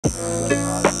So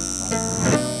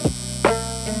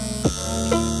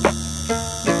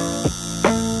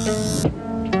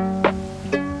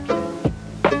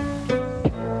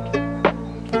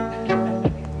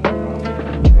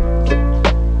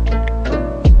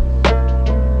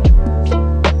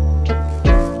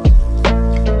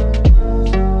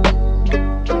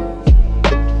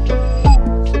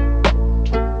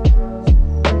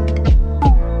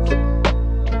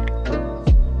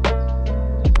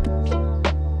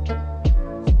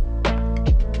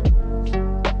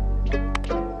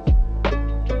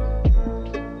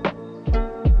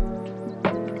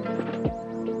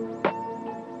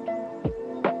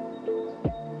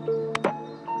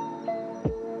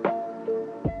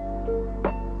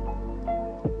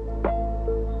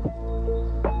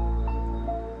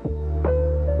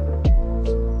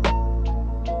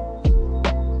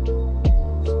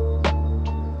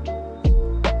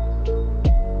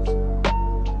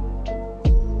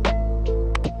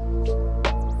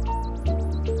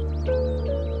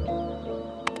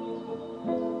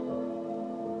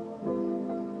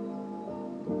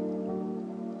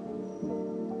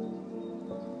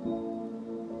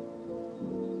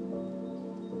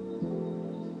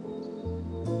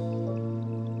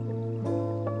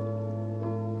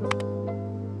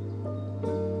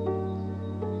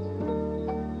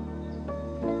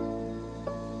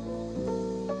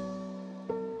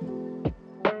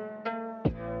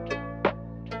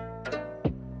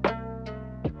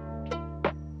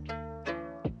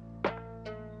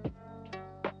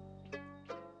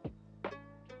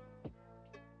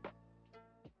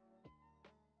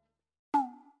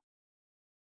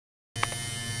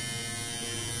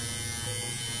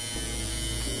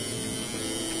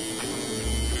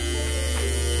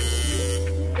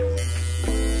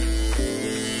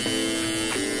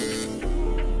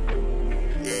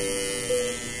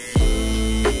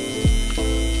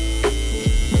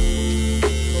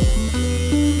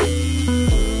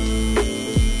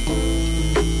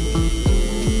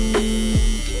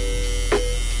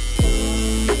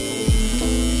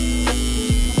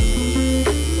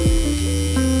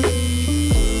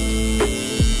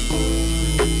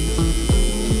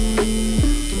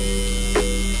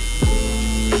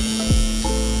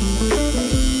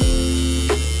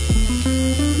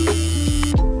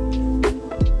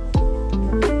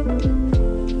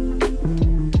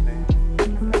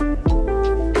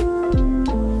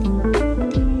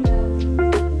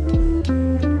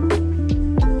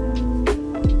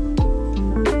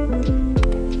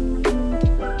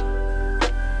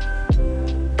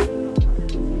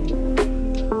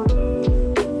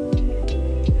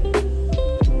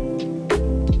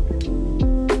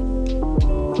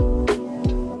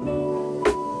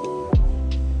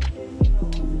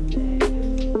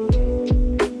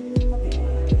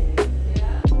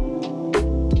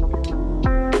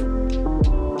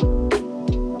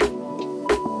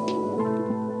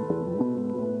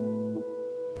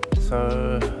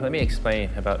let me explain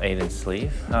about Aiden's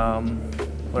sleeve.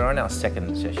 We're on our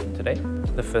second session today.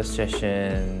 The first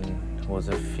session was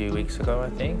a few weeks ago, I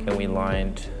think, and we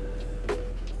lined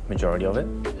majority of it.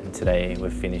 And today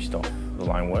we've finished off the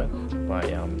line work by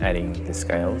adding the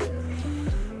scales.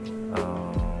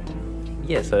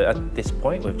 Yeah, so at this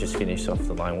point we've just finished off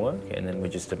the line work, and then we're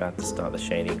just about to start the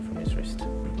shading from his wrist.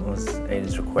 It was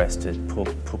Aiden's request to pull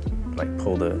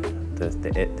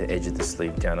the edge of the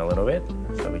sleeve down a little bit,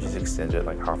 so we just extended it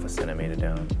like half a centimetre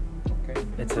down. Okay.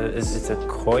 It's a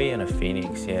koi and a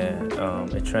phoenix, yeah.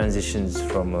 It transitions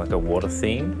from like a water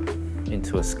theme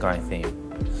into a sky theme.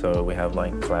 So we have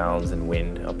like clouds and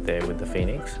wind up there with the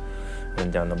phoenix,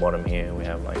 and down the bottom here we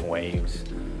have like waves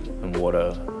and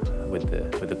water with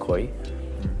the koi.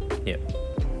 Yeah.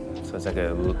 So it's like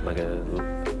a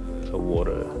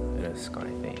water and a sky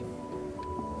theme.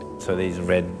 So these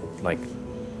red like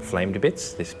flamed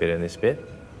bits, this bit and this bit.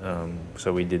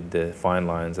 So we did the fine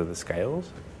lines of the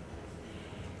scales,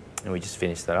 and we just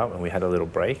finished that up, and we had a little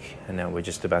break, and now we're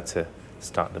just about to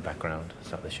start the background,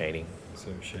 start the shading.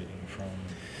 So shading from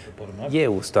the bottom up? Yeah,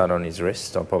 we'll start on his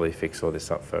wrist. I'll probably fix all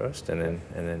this up first, and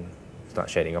then start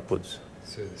shading upwards.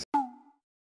 So this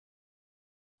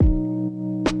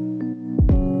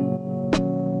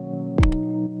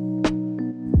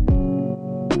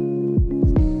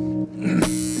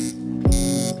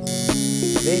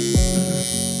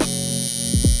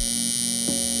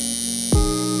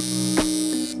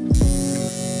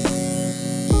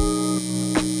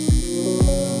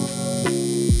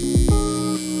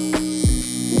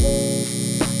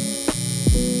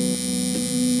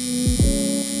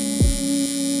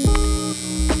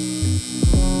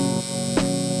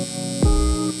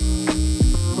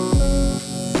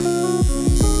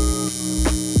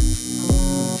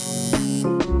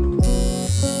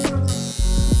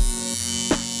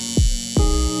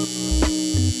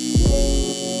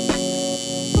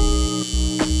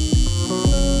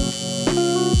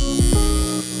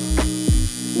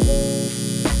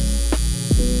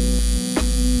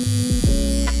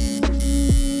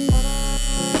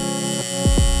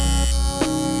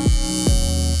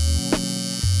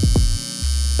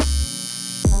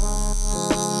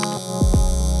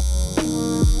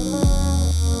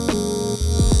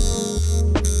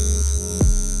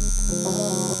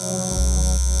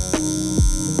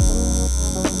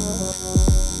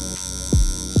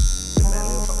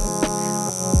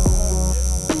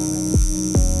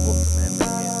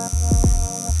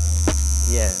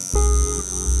Yeah.